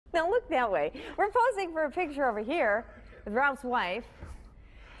Don't look that way. We're posing for a picture over here with Ralph's wife.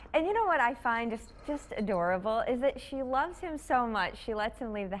 And you know what I find just adorable is that she loves him so much, she lets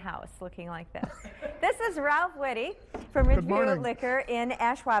him leave the house looking like this. This is Ralph Whitty from Ridgeview Liquor in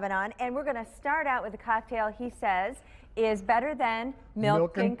Ashwaubenon, and we're going to start out with a cocktail he says is better than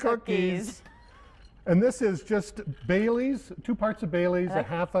milk and cookies. And this is just Bailey's, 2 parts of Bailey's, a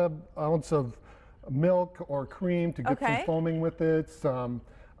half an ounce of milk or cream to get some foaming with it, some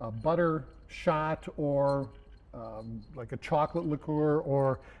butter shot or like a chocolate liqueur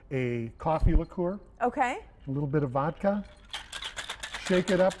or a coffee liqueur. Okay. A little bit of vodka.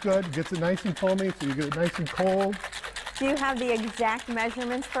 Shake it up good, gets it nice and foamy so you get it nice and cold. Do you have the exact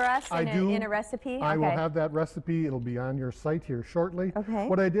measurements for us in a recipe? I will have that recipe. It'll be on your site here shortly. Okay.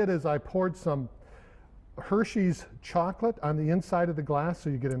 What I did is I poured some Hershey's chocolate on the inside of the glass so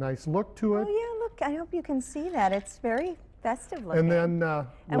you get a nice look to it. Oh yeah, look, I hope you can see that. It's very festive looking. And then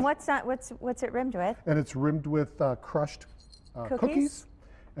and what's it rimmed with? And it's rimmed with crushed cookies.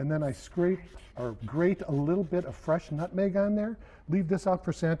 And then I scrape or grate a little bit of fresh nutmeg on there. Leave this out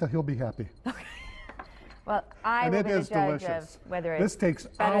for Santa, he'll be happy. Okay. Well, I will be the judge of whether it's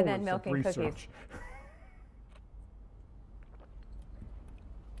better than milk and cookies.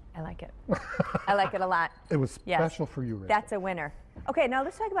 I like it. I like it a lot. It was special for you, Rachel. That's a winner. Okay, now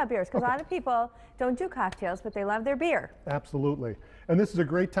let's talk about beers, because a lot of people don't do cocktails, but they love their beer. Absolutely. And this is a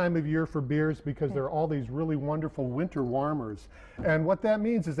great time of year for beers because there are all these really wonderful winter warmers. And what that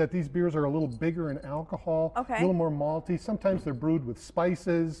means is that these beers are a little bigger in alcohol, a little more malty. Sometimes they're brewed with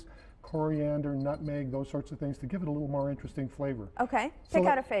spices, coriander, nutmeg, those sorts of things to give it a little more interesting flavor. Okay. Pick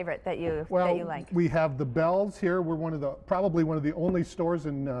out a favorite that you like. We have the Bells here. We're probably one of the only stores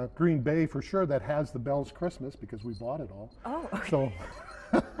in Green Bay for sure that has the Bells Christmas because we bought it all. Oh, okay. So,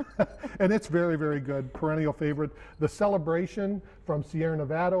 and it's very, very good. Perennial favorite. The Celebration from Sierra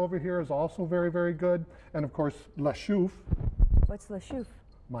Nevada over here is also very, very good. And of course, La Chouffe. What's La Chouffe?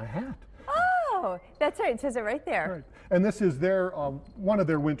 My hat. Oh, that's right. It says it right there. Right. And this is their one of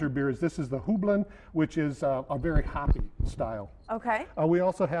their winter beers. This is the Hublin, which is a very hoppy style. Okay. We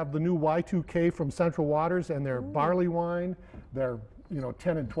also have the new Y2K from Central Waters and their barley wine. They're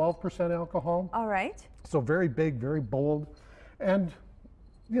 10 and 12% alcohol. All right. So very big, very bold, and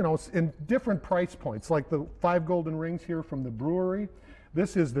in different price points. Like the 5 Golden Rings here from the brewery.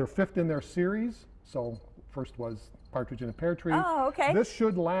 This is their 5th in their series. So first was Partridge in a Pear Tree. Oh, okay. This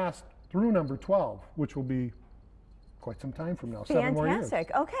should last through number 12, which will be quite some time from now, 7 more years.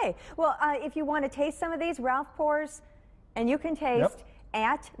 Fantastic. Okay. Well, if you want to taste some of these, Ralph pours, and you can taste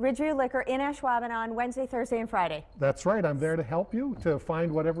at Ridgeview Liquor in Ashwaubenon Wednesday, Thursday, and Friday. That's right. I'm there to help you to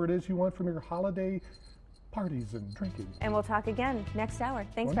find whatever it is you want from your holiday parties and drinking. And we'll talk again next hour.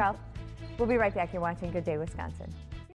 Thanks, Ralph. We'll be right back. You're watching Good Day Wisconsin.